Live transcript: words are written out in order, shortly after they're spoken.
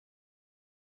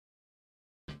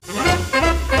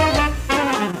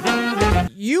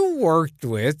you worked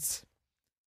with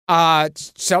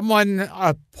someone,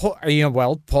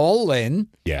 Paul Lynde.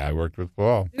 Yeah, I worked with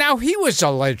Paul. Now, he was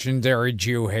a legendary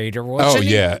Jew hater, wasn't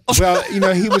he? Oh, yeah.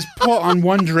 Well, he was Paul. On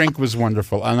One Drink was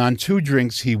wonderful. And on Two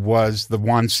Drinks, he was the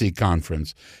Wannsee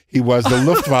Conference. He was the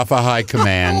Luftwaffe High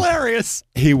Command. Hilarious.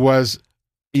 He was,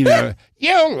 you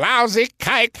lousy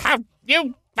kike. How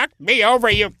you fucked me over,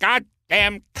 you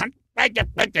goddamn cunt.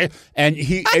 And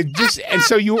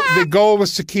the goal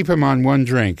was to keep him on one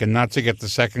drink and not to get the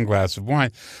second glass of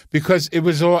wine, because it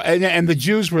was all, and the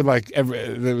Jews were like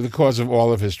the cause of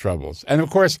all of his troubles. And of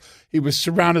course, he was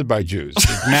surrounded by Jews.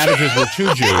 His managers were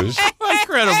two Jews,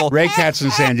 Incredible, Ray Katz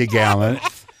and Sandy Gallen,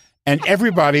 and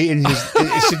everybody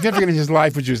significant in his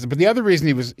life was Jews. But the other reason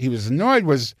he was annoyed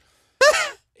was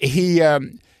he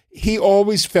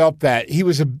always felt that he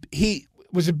was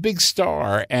a big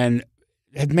star and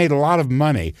had made a lot of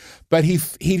money, but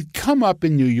he'd come up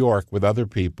in New York with other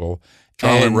people.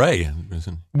 Charlotte Ray.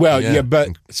 Well, yeah,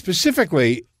 but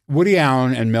specifically, Woody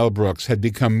Allen and Mel Brooks had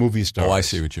become movie stars. Oh, I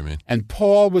see what you mean. And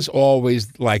Paul was always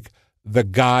like the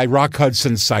guy, Rock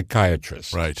Hudson's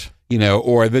psychiatrist. Right.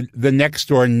 Or the next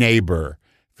door neighbor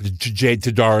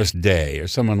to Doris Day or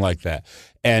someone like that.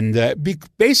 And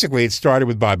basically, it started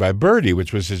with Bye Bye Birdie,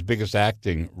 which was his biggest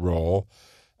acting role,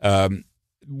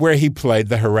 where he played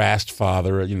the harassed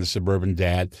father, the suburban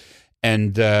dad,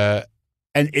 and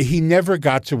he never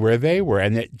got to where they were,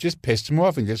 and it just pissed him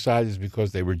off, and decided it's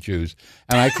because they were Jews.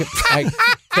 And I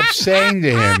kept saying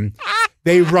to him,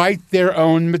 they write their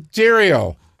own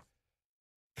material,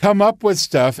 come up with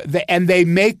stuff, and they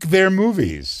make their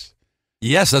movies.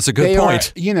 Yes, that's a good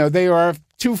point. They are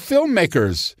two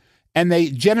filmmakers. And they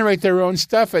generate their own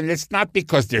stuff, and it's not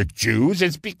because they're Jews.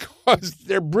 It's because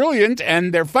they're brilliant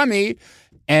and they're funny,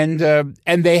 and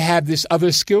they have this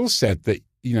other skill set that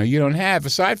you don't have.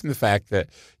 Aside from the fact that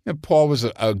Paul was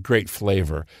a great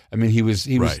flavor. I mean, he was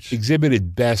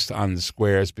exhibited best on the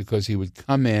squares because he would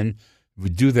come in,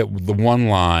 would do the one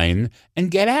line,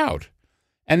 and get out.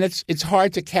 And it's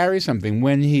hard to carry something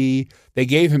when they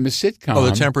gave him a sitcom. Oh,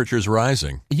 The Temperature's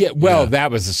Rising. Yeah, well, that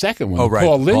was the second one. Oh, right.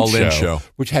 Paul Lynde show,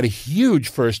 which had a huge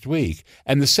first week.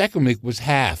 And the second week was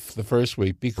half the first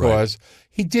week because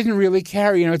he didn't really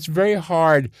carry. It's very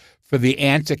hard for the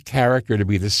antic character to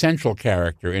be the central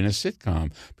character in a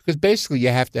sitcom because basically you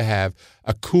have to have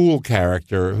a cool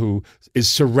character who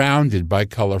is surrounded by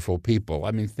colorful people.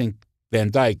 I mean, think Van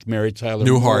Dyke, Mary Tyler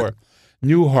Moore.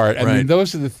 Newhart. I mean,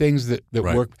 those are the things that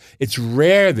work. It's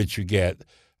rare that you get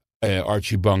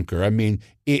Archie Bunker. I mean,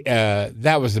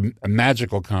 that was a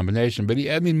magical combination. But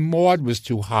Maude was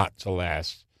too hot to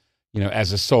last,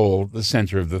 as a soul, the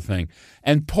center of the thing.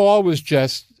 And Paul was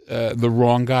just the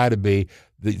wrong guy to be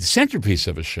the centerpiece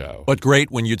of a show. But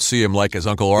great when you'd see him like as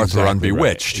Uncle Arthur on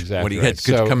Bewitched. Exactly. When he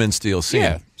could come in steal scene.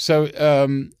 Yeah. So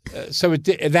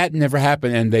that never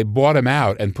happened, and they bought him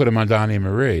out and put him on Donnie and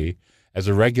Marie as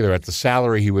a regular at the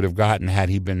salary he would have gotten had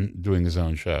he been doing his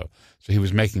own show. So he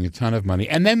was making a ton of money.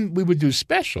 And then we would do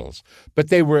specials, but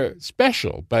they were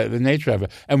special by the nature of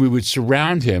it. And we would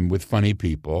surround him with funny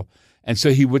people. And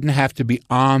so he wouldn't have to be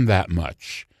on that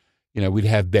much. We'd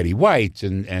have Betty White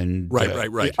and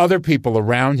other people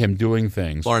around him doing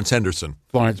things. Florence Henderson.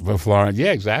 Florence,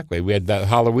 yeah, exactly. We had that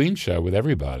Halloween show with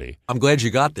everybody. I'm glad you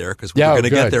got there because we were going to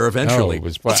get there eventually. No, it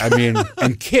was fun.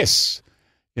 And Kiss.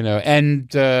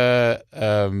 And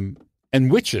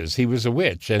witches. He was a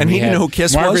witch. And he knew who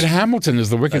Kiss was? Margaret Hamilton is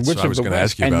the Wicked Witch of the West. I was going to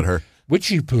ask you about her.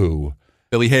 Witchy Poo.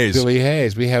 Billy Hayes.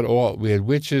 We had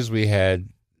witches. We had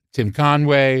Tim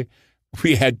Conway.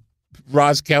 We had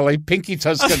Roz Kelly, Pinky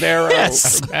Tuscadero.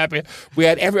 Yes. We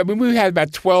had we had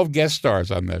about 12 guest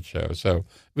stars on that show. So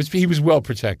he was well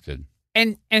protected.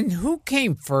 And who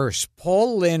came first,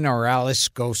 Paul Lynde or Alice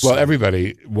Gosselaar? Well,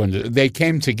 everybody wondered. They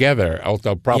came together,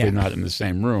 although probably not in the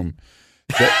same room.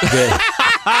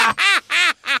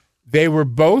 They were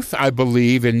both, I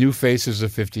believe, in New Faces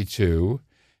of 52,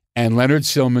 and Leonard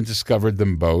Sillman discovered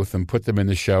them both and put them in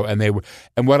the show. And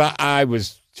what I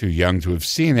was too young to have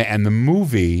seen it. And the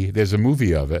movie, there's a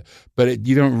movie of it, but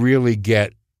you don't really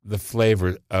get the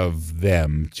flavor of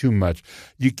them too much.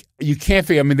 You can't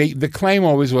figure. I mean, the claim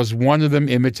always was one of them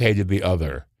imitated the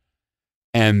other,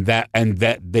 and that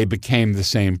they became the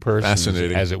same person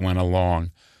as it went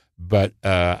along. But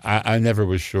I never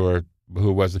was sure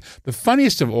who it was. The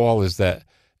funniest of all is that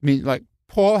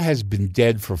Paul has been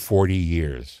dead for 40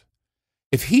 years.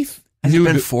 If he has it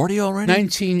been 40 already,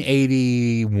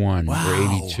 1981 or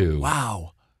 82.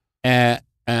 Wow.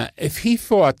 If he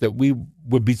thought that we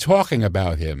would be talking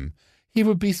about him, he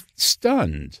would be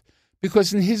stunned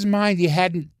because in his mind he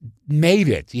hadn't made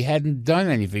it. He hadn't done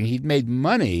anything. He'd made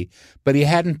money, but he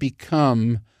hadn't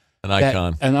become An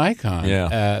icon. An icon.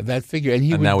 Yeah. That figure. And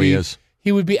he is.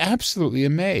 He would be absolutely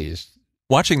amazed.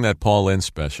 Watching that Paul Lynde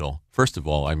special, first of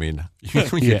all, I mean,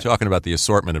 you're talking about the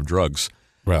assortment of drugs.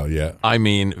 Well, yeah. I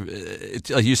mean,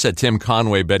 like you said, Tim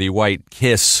Conway, Betty White,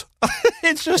 Kiss.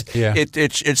 It's just,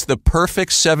 it's the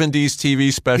perfect 70s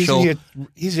TV special.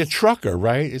 He's a trucker,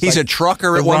 right? He's a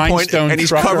trucker at one point, and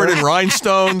he's covered in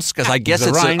rhinestones, because I guess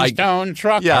it's a rhinestone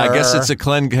trucker. Yeah, I guess it's a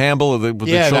Glenn Campbell.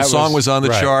 The song was on the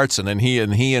charts, and then he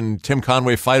and Tim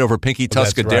Conway fight over Pinky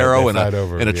Tuscadero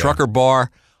in a trucker bar.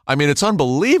 I mean, it's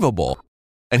unbelievable.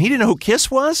 And he didn't know who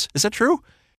Kiss was? Is that true?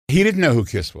 He didn't know who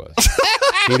Kiss was.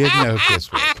 He didn't know who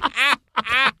Kiss was.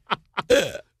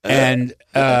 And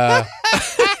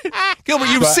Gilbert,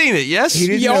 you've seen it, yes? He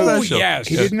didn't know. Yes.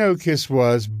 He didn't know who Kiss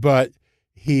was, but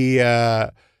he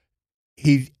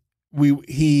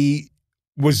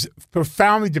was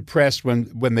profoundly depressed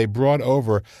when they brought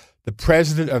over the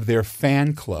president of their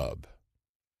fan club,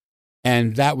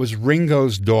 and that was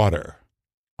Ringo's daughter.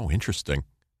 Oh, interesting.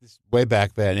 Way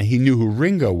back then, and he knew who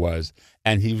Ringo was,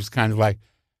 and he was kind of like,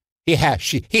 he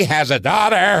has a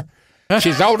daughter.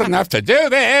 She's old enough to do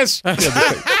this. And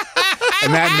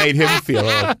that made him feel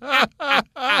old.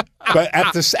 But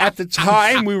at the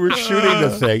time we were shooting the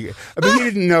thing, I mean, he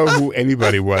didn't know who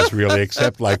anybody was really,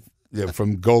 except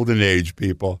from Golden Age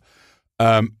people.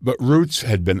 But Roots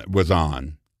was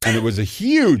on, and it was a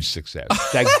huge success,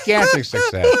 gigantic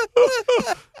success.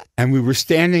 And we were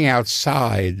standing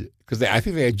outside, because I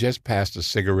think they had just passed a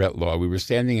cigarette law. We were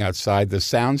standing outside the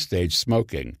soundstage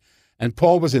smoking. And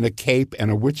Paul was in a cape and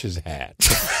a witch's hat,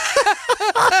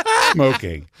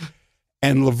 smoking.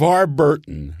 And LeVar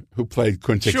Burton, who played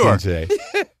Kunta Kinte,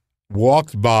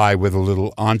 walked by with a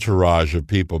little entourage of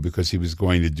people because he was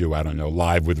going to do, I don't know,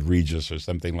 Live with Regis or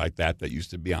something like that used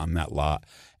to be on that lot.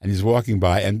 And he's walking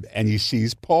by, and he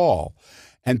sees Paul.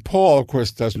 And Paul, of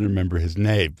course, doesn't remember his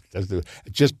name.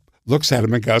 Just looks at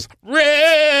him and goes,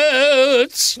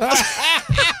 Roots!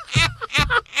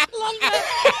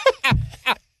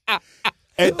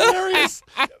 And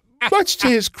much to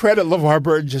his credit, LeVar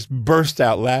Burton just burst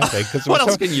out laughing. What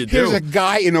else can you do? Here's a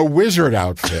guy in a wizard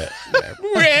outfit.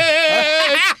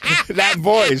 That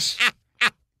voice.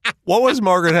 What was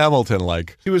Margaret Hamilton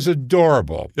like? She was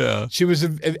adorable. Yeah. She was,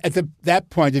 at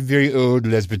that point, a very old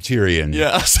lesbiterian.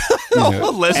 Yes.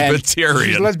 Lesbiterian.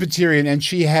 She was lesbiterian, and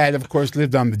she had, of course,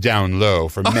 lived on the down low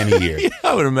for many years. Yeah,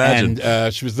 I would imagine.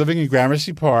 And she was living in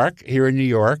Gramercy Park here in New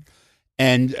York.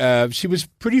 And she was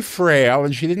pretty frail,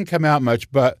 and she didn't come out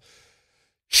much, but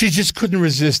she just couldn't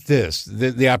resist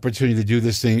the opportunity to do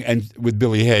this thing, and with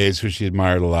Billy Hayes, who she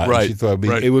admired a lot. Right. And she thought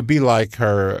it would be like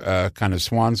her kind of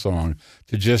swan song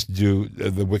to just do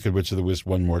The Wicked Witch of the West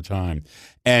one more time.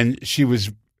 And she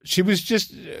was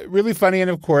just really funny,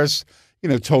 and of course,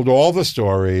 told all the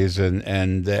stories,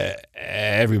 and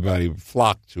everybody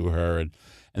flocked to her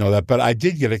and all that. But I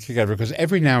did get a kick out of her because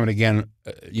every now and again,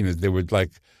 there would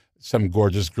some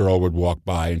gorgeous girl would walk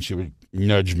by and she would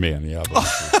nudge me on the elbow.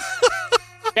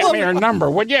 Get me her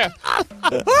number, would you?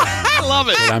 I love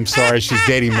it. But I'm sorry, she's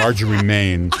dating Marjorie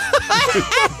Main.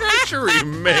 Marjorie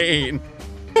Main.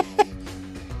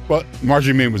 Well,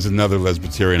 Marjorie Main was another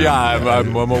lesbiterian. Yeah,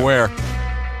 I'm aware.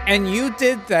 And you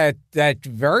did that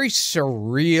very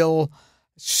surreal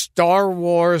Star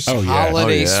Wars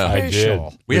holiday special. I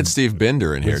did. We had Steve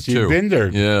Binder in here, too. Steve Binder.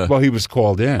 Yeah. Well, he was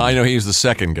called in. I know, he was the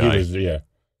second guy.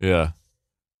 Yeah.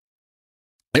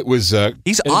 It was.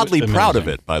 He's oddly proud of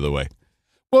it, by the way.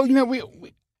 Well, we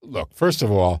look. First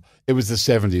of all, it was the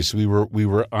 '70s. So we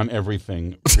were on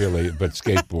everything really, but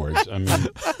skateboards. I mean,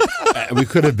 we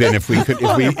could have been if we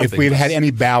had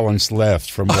any balance left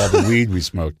from all the weed we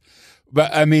smoked.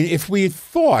 But I mean, if we had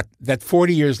thought that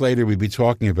 40 years later we'd be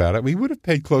talking about it, we would have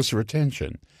paid closer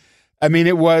attention. I mean,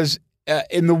 it was.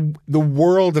 In the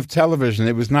world of television,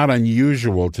 it was not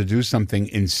unusual to do something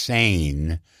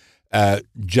insane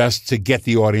just to get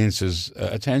the audience's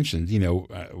attention.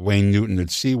 Wayne Newton at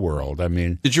SeaWorld. I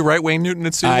mean, did you write Wayne Newton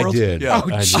at SeaWorld? I did. Yeah. Oh,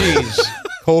 jeez.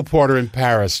 Cole Porter in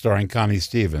Paris, starring Connie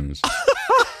Stevens.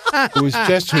 It was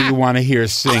just who you want to hear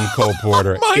sing Cole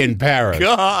Porter in Paris.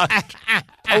 God.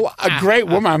 A great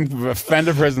woman. I'm a friend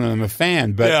of hers and I'm a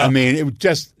fan. But I mean, it was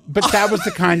just. But that was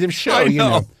the kind of show. I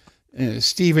know.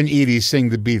 Steve and Edie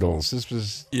sing the Beatles. This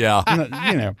was,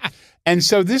 and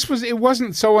so it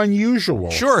wasn't so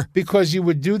unusual. Sure. Because you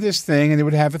would do this thing and it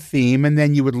would have a theme and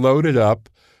then you would load it up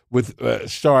with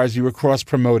stars. You were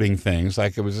cross-promoting things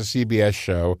like it was a CBS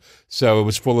show. So it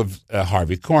was full of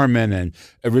Harvey Korman and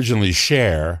originally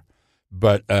Cher,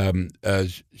 but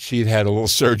she'd had a little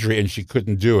surgery and she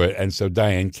couldn't do it. And so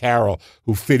Diane Carroll,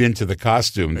 who fit into the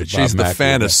costume. She's the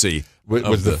fantasy.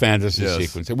 Was the fantasy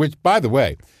sequence. Which, by the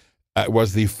way,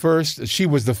 was the first. She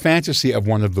was the fantasy of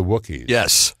one of the Wookiees.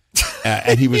 Yes.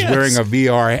 And he was wearing a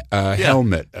VR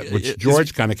helmet, which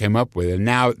George kind of came up with, and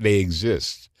now they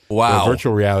exist. Wow. A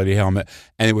virtual reality helmet,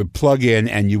 and it would plug in,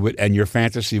 and your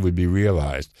fantasy would be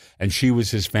realized. And she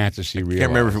was his fantasy realized. I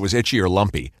can't remember if it was Itchy or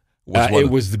Lumpy. It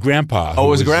was the grandpa. Oh, it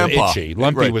was grandpa. Itchy.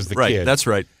 Lumpy was the kid. That's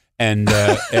right. And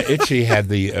Itchy had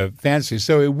the fantasy.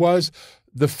 So it was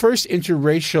the first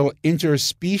interracial,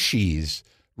 interspecies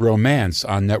romance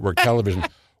on network television.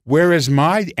 Where is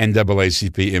my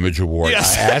NAACP Image Award?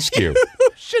 Yes. I ask you.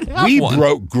 We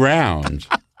broke ground.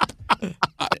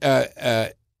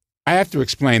 I have to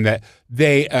explain that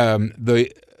they're on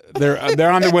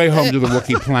their way home to the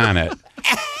Wookiee planet.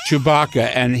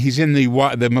 Chewbacca, and he's in the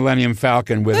Millennium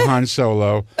Falcon with Han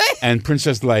Solo and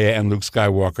Princess Leia and Luke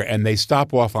Skywalker, and they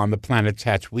stop off on the planet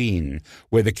Tatooine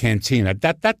where the cantina.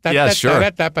 That's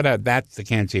the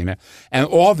cantina, and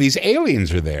all these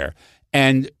aliens are there.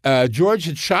 And George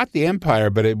had shot The Empire,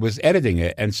 but it was editing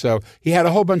it, and so he had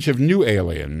a whole bunch of new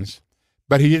aliens,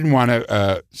 but he didn't want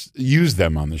to use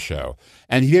them on the show,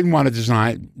 and he didn't want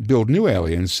to build new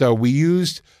aliens. So we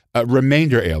used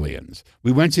remainder aliens.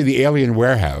 We went to the alien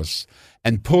warehouse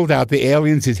and pulled out the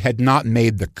aliens that had not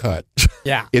made the cut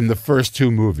in the first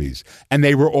two movies. And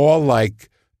they were all like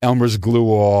Elmer's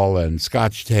glue-all and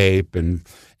Scotch tape, and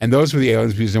those were the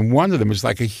aliens we used. And one of them was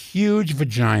like a huge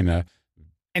vagina.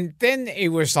 And then it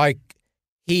was like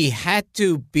he had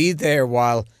to be there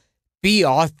while B.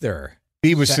 Arthur.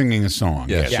 B was singing a song.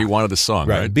 Yeah, she wanted the song,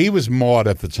 right? B was Maud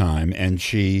at the time, and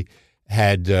she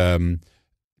had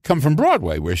come from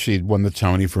Broadway, where she'd won the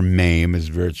Tony for Mame as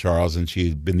Vera Charles, and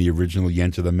she'd been the original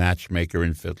Yenta the Matchmaker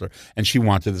in Fiddler, and she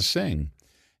wanted to sing.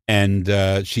 And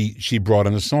she brought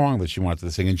in a song that she wanted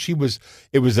to sing, and it was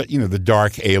the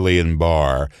dark alien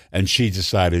bar, and she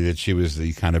decided that she was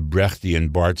the kind of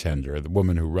Brechtian bartender, the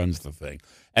woman who runs the thing.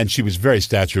 And she was very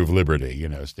Statue of Liberty,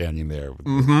 standing there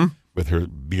with her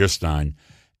beer stein,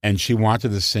 and she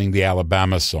wanted to sing the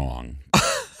Alabama song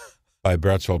by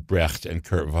Bertolt Brecht and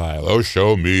Kurt Weill. Oh,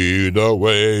 show me the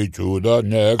way to the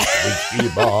next whiskey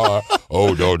bar.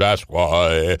 Oh, no, that's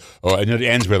why. Oh, and it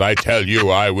ends with, I tell you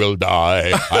I will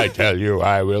die. I tell you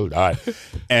I will die.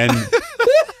 And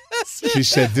she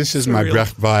said, this is my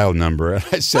Brecht Weill number. And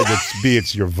I said,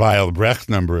 it's your Weill Brecht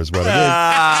number is what it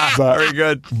is. But, very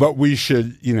good. But we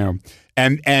should,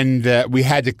 and we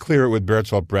had to clear it with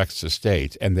Bertolt Brecht's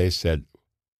estate. And they said,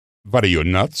 what are you,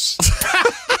 nuts?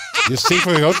 You sing for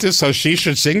Otis, so she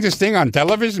should sing this thing on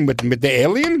television with the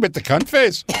alien, with the cunt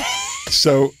face.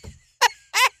 So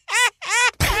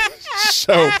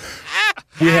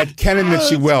we had Ken and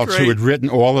Mitzi Welch, who had written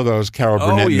all of those Carol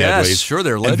Burnett medleys. Sure,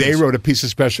 they're legends. And they wrote a piece of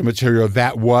special material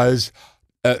that was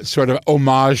sort of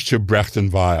homage to Brecht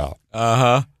and Weill.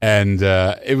 And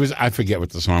it was, I forget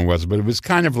what the song was, but it was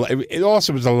kind of, it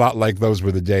also was a lot like Those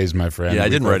Were the Days, my friend. Yeah, I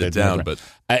didn't write it down, but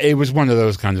it was one of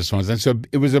those kinds of songs. And so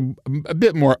it was a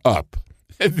bit more up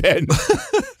than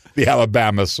the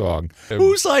Alabama song.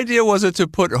 Whose idea was it to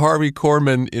put Harvey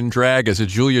Korman in drag as a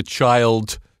Julia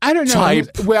Child I don't know.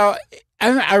 type? Well,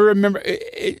 I remember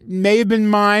it may have been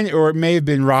mine, or it may have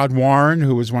been Rod Warren,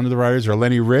 who was one of the writers, or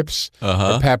Lenny Rips,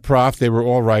 or Pat Proft. They were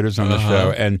all writers on the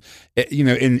show, and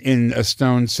in a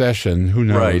Stone session, who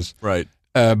knows? Right.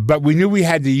 But we knew we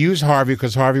had to use Harvey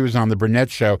because Harvey was on the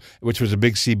Burnett Show, which was a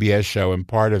big CBS show, and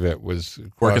part of it was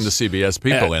working the CBS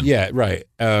people in. Yeah, right.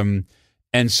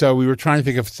 And so we were trying to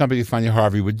think of something funny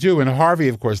Harvey would do, and Harvey,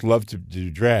 of course, loved to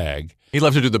do drag. He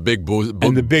loved to do the big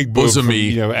and the big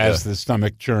bosomy, as the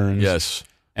stomach churns. Yes.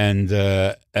 And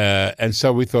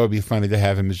so we thought it'd be funny to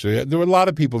have him as Julia. There were a lot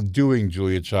of people doing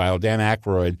Julia Child. Dan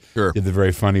Aykroyd did the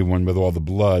very funny one with all the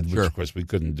blood, which of course we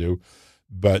couldn't do.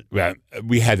 But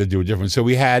we had to do a different. So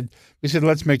we said,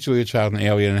 let's make Julia Child an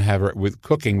alien and have her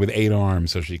cooking with 8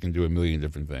 arms so she can do a million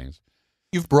different things.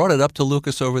 You've brought it up to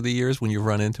Lucas over the years when you've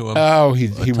run into him? Oh,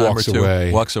 he walks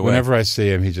away. Walks away. Whenever I see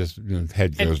him, he just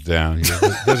head goes down. He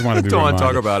doesn't want to be Don't want to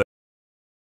talk about it.